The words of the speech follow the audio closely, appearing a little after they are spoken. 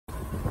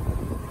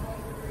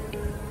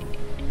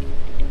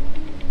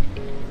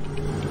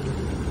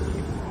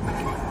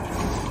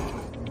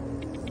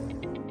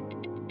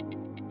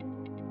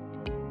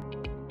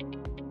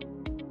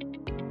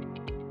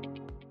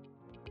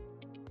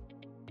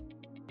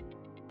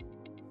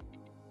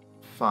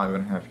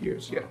5.5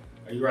 years, yeah.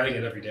 Are you riding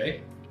it every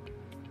day?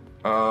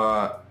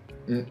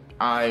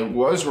 I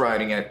was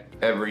riding it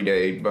every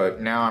day, but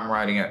now I'm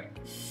riding it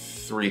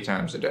 3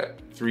 times a day,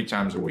 3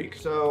 times a week.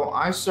 So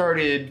I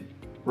started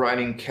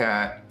riding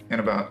cat in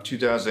about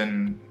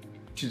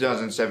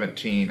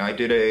 2017. I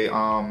did a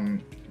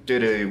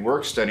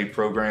work study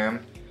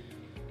program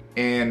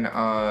and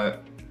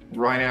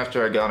right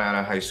after I got out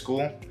of high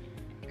school,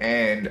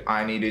 and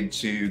I needed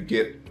to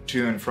get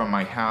to and from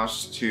my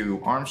house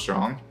to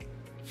Armstrong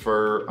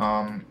for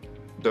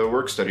the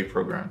work study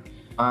program.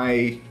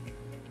 I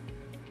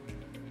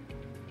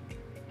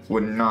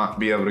would not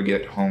be able to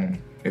get home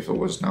if it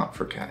was not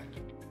for cat.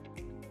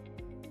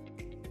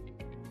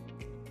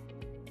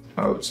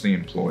 Oh, it's the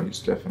employees,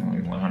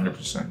 definitely,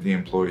 100%. The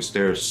employees,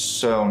 they're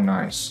so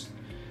nice.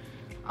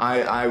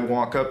 I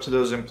walk up to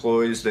those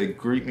employees, they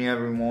greet me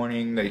every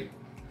morning,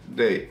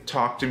 they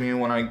talk to me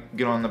when I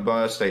get on the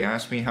bus, they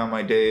ask me how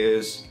my day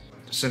is.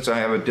 Since I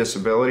have a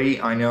disability,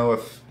 I know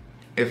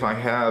if I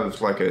have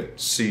like a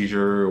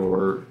seizure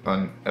or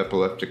an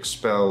epileptic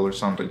spell or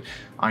something,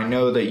 I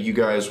know that you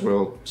guys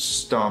will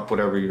stop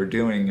whatever you're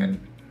doing and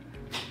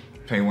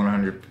pay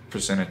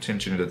 100%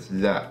 attention to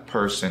that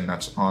person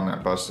that's on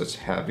that bus that's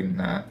having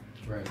that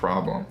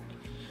problem.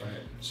 Right.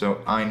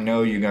 So I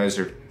know you guys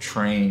are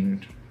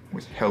trained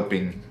with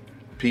helping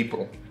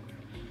people.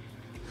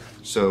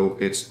 So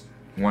it's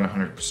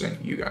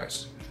 100% you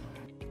guys.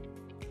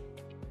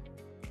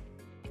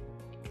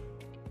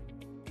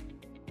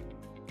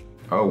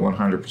 Oh,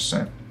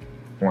 100%,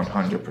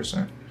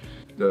 100%.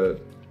 The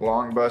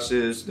long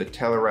buses, the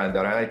Telerad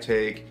that I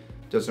take,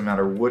 doesn't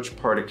matter which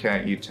part of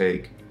cat you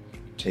take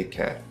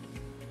cat.